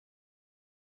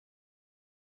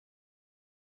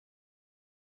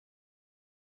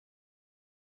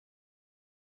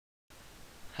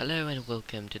Hello and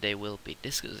welcome. Today we'll be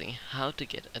discussing how to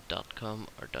get a .com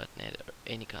or .net or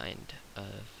any kind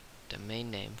of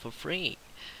domain name for free.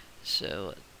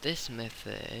 So this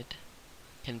method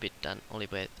can be done only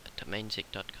with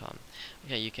domainseek.com.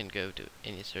 Okay, you can go to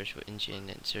any search engine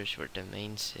and search for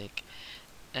domainseek,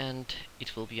 and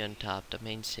it will be on top.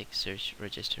 Domainseek search,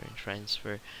 register and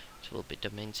transfer. It will be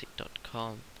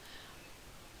domainseek.com.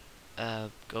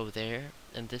 Go there,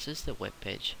 and this is the web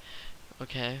page.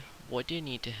 Okay, what you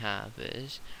need to have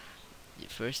is,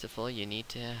 first of all, you need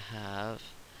to have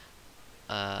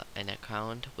an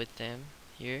account with them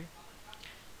here.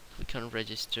 Click on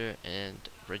register and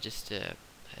register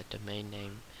a domain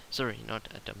name. Sorry, not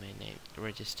a domain name.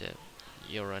 Register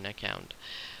your own account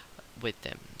with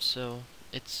them. So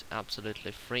it's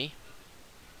absolutely free.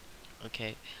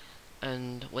 Okay,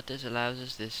 and what this allows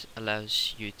is, this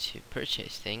allows you to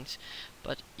purchase things,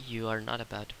 but you are not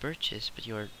about to purchase, but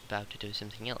you are about to do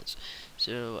something else.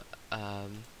 So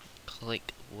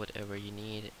click whatever you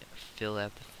need, fill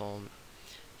out the form,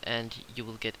 and you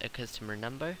will get a customer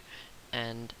number,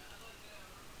 and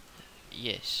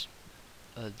yes,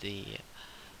 the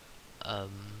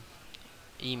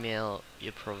email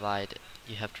you provide.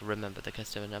 You have to remember the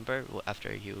customer number.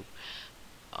 After you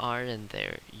are in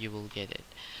there, you will get it.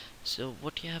 So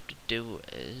what you have to do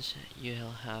is,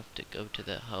 you'll have to go to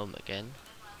the home again.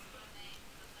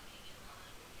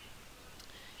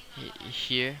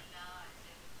 Here,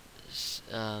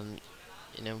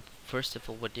 first of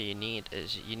all, what do you need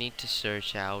is, you need to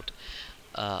search out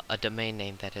a domain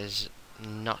name that has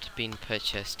not been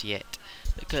purchased yet,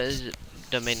 because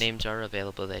domain names are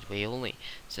available that way only.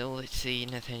 So let's see,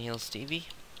 Nathaniel's TV.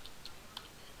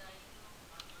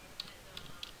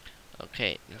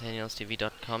 Okay,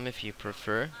 nathanielstv.com if you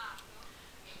prefer.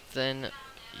 Then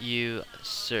you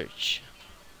search.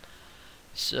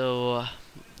 So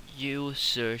you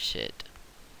search it.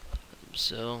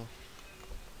 So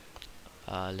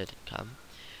let it come.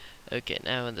 Okay,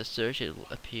 now in the search it will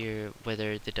appear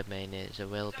whether the domain is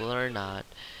available or not.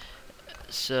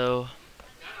 So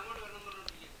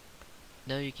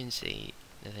now you can see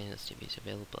Nathaniel's TV is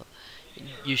available.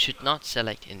 You should not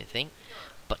select anything,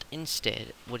 but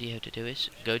instead what you have to do is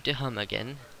go to home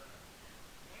again.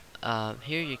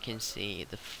 Here you can see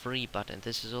the free button.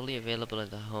 This is only available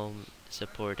in the home,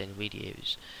 support and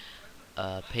videos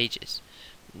pages.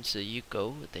 And so you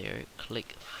go there,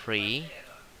 click free,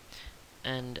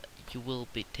 and you will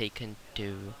be taken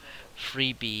to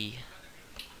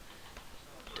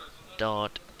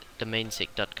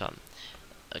freebie.domainseek.com.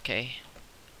 Okay,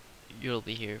 you'll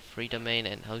be here, free domain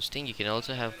and hosting. You can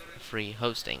also have free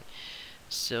hosting.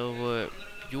 So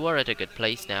you are at a good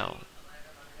place now.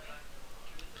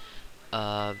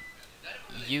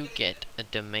 You get a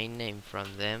domain name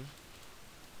from them.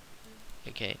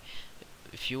 Okay,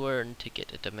 if you were to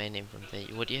get a domain name from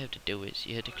them, what you have to do is,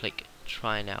 you have to click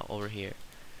try now over here.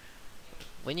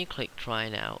 When you click try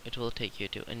now, it will take you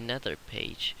to another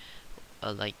page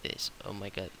like this. Oh my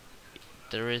god,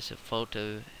 there is a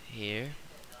photo here.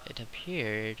 It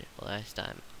appeared last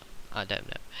time, I don't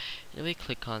know. And we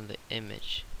click on the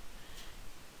image.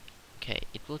 Okay,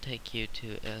 it will take you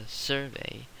to a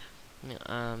survey. You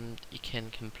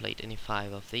can complete any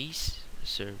 5 of these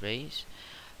surveys.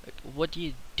 What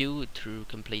you do through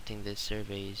completing this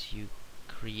survey is, you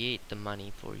create the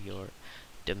money for your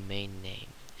domain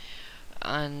name.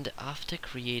 And after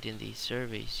creating these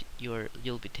surveys,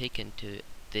 you'll be taken to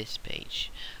this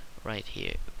page right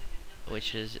here,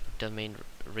 which is domain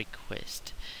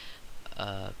request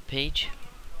page.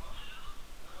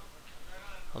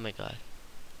 Oh my god.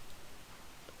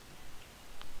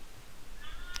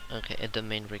 Okay, a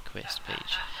domain request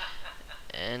page.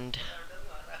 And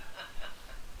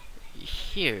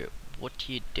here what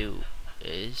you do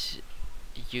is,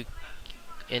 you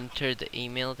enter the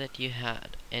email that you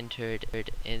had entered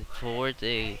in for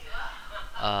the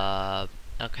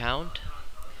account.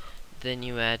 Then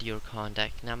you add your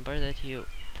contact number that you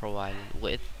provided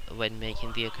with when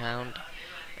making the account,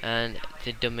 and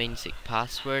the domainseek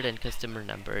password and customer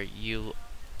number. You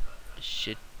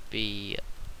should be,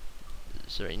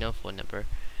 sorry, no phone number,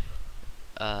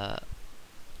 the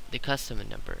customer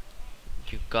number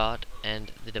you got,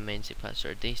 and the domainseek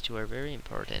password. These two are very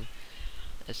important,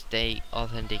 as they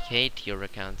authenticate your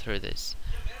account through this.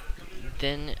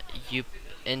 Then you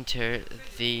enter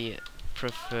the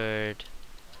preferred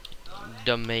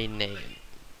domain name.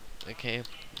 Okay, in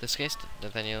this case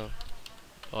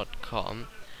nathaniel.com,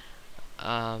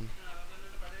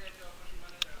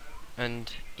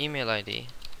 and email ID.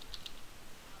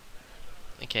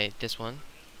 Okay, this one,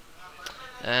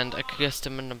 and a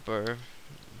customer number.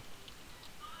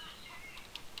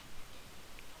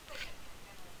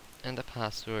 and the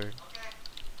password.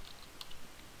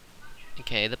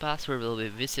 Okay, the password will be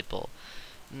visible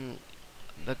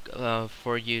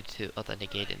for you to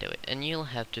authenticate into it, and you'll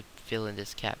have to fill in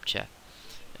this captcha.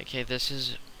 Okay, this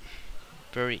is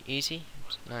very easy.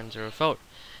 904,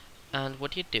 and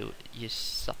what you do, you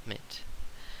submit.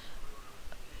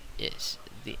 Yes,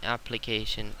 the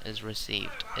application is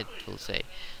received, it will say.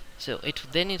 So it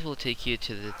will take you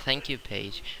to the thank you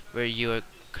page where you are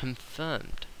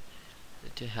confirmed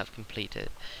to have completed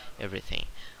everything.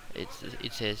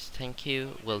 It says thank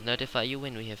you, we'll notify you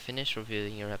when we have finished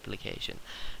reviewing your application,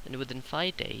 and within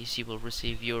 5 days you will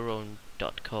receive your own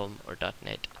 .com or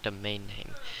 .net domain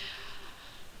name.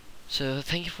 So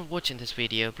thank you for watching this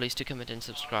video. Please do comment and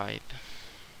subscribe.